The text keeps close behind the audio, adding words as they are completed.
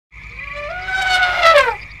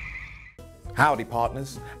Howdy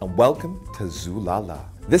partners, and welcome to Zoolala.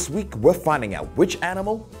 This week we're finding out which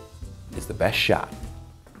animal is the best shot.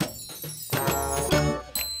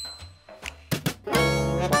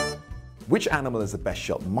 Which animal is the best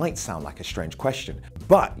shot might sound like a strange question,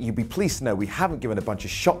 but you'd be pleased to know we haven't given a bunch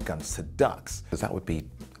of shotguns to ducks, because that would be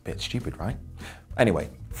a bit stupid, right? Anyway,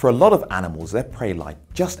 for a lot of animals, their prey lie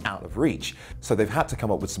just out of reach, so they've had to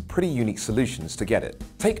come up with some pretty unique solutions to get it.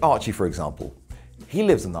 Take Archie, for example. He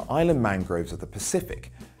lives in the island mangroves of the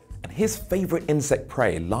Pacific, and his favorite insect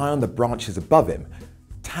prey lie on the branches above him,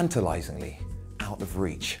 tantalizingly out of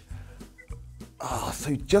reach.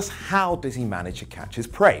 So just how does he manage to catch his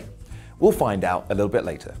prey? We'll find out a little bit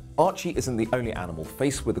later. Archie isn't the only animal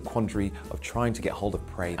faced with the quandary of trying to get hold of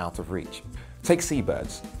prey out of reach. Take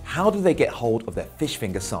seabirds. How do they get hold of their fish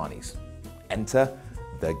finger sarnies? Enter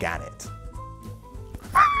the gannet.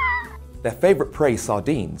 Their favorite prey,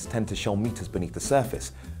 sardines, tend to shoal meters beneath the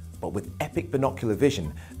surface, but with epic binocular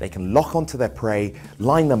vision, they can lock onto their prey,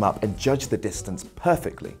 line them up, and judge the distance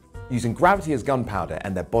perfectly. Using gravity as gunpowder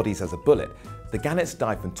and their bodies as a bullet, the gannets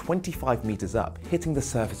dive from 25 meters up, hitting the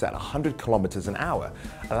surface at 100 kilometers an hour,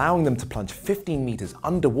 allowing them to plunge 15 meters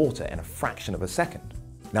underwater in a fraction of a second.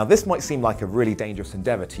 Now this might seem like a really dangerous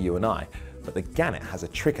endeavor to you and I, but the gannet has a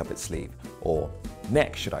trick up its sleeve, or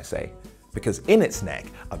neck should I say, because in its neck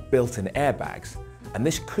are built-in airbags, and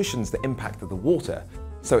this cushions the impact of the water,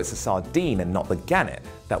 so it's a sardine and not the gannet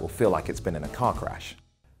that will feel like it's been in a car crash.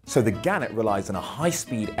 So the gannet relies on a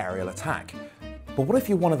high-speed aerial attack. But what if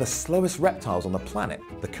you're one of the slowest reptiles on the planet,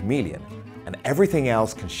 the chameleon, and everything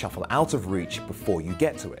else can shuffle out of reach before you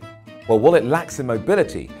get to it? Well, while it lacks in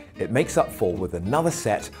mobility, it makes up for with another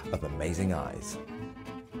set of amazing eyes.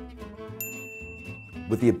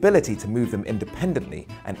 With the ability to move them independently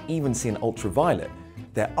and even see in ultraviolet,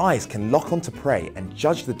 their eyes can lock onto prey and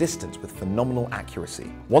judge the distance with phenomenal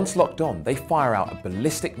accuracy. Once locked on, they fire out a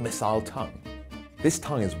ballistic missile tongue. This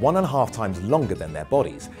tongue is 1.5 times longer than their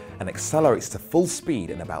bodies and accelerates to full speed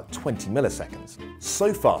in about 20 milliseconds.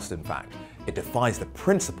 So fast, in fact, it defies the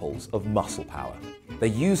principles of muscle power. They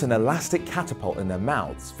use an elastic catapult in their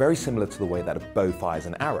mouths, very similar to the way that a bow fires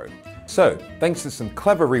an arrow. So, thanks to some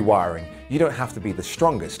clever rewiring, you don't have to be the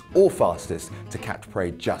strongest or fastest to catch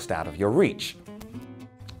prey just out of your reach.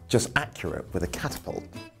 Just accurate with a catapult.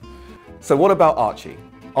 So what about Archie?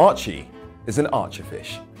 Archie is an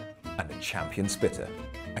Archerfish and a champion spitter.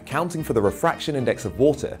 Accounting for the refraction index of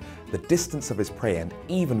water, the distance of his prey and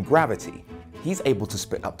even gravity, he's able to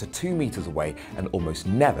spit up to 2 meters away and almost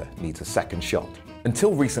never needs a second shot.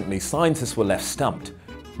 Until recently, scientists were left stumped.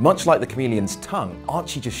 Much like the chameleon's tongue,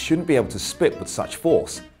 Archie just shouldn't be able to spit with such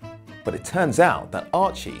force. But it turns out that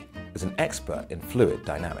Archie is an expert in fluid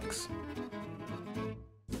dynamics.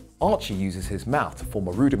 Archie uses his mouth to form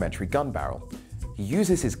a rudimentary gun barrel. He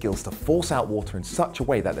uses his gills to force out water in such a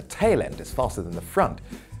way that the tail end is faster than the front,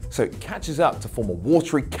 so it catches up to form a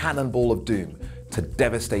watery cannonball of doom to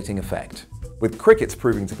devastating effect. With crickets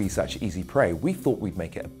proving to be such easy prey, we thought we'd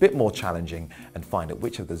make it a bit more challenging and find out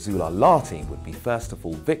which of the Zoolala team would be first to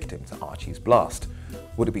fall victim to Archie's blast.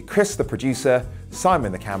 Would it be Chris the producer,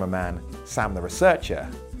 Simon the cameraman, Sam the researcher,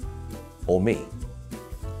 or me?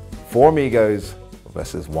 4 amigos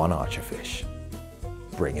versus 1 Archerfish.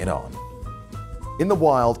 Bring it on. In the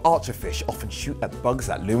wild, Archerfish often shoot at bugs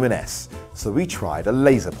that luminesce, so we tried a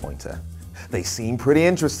laser pointer. They seem pretty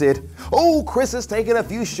interested. Oh, Chris has taken a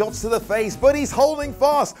few shots to the face, but he's holding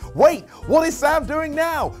fast. Wait, what is Sam doing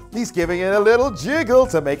now? He's giving it a little jiggle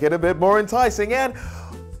to make it a bit more enticing, and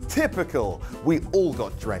typical, we all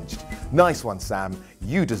got drenched. Nice one, Sam.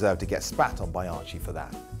 You deserve to get spat on by Archie for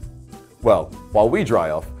that. Well, while we dry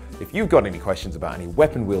off, if you've got any questions about any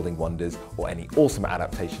weapon-wielding wonders or any awesome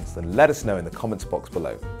adaptations, then let us know in the comments box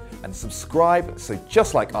below. And subscribe so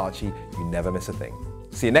just like Archie, you never miss a thing.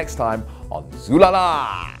 See you next time on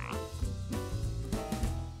Zoolala!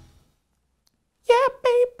 Yeah,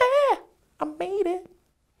 baby, I made it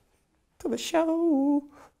to the show.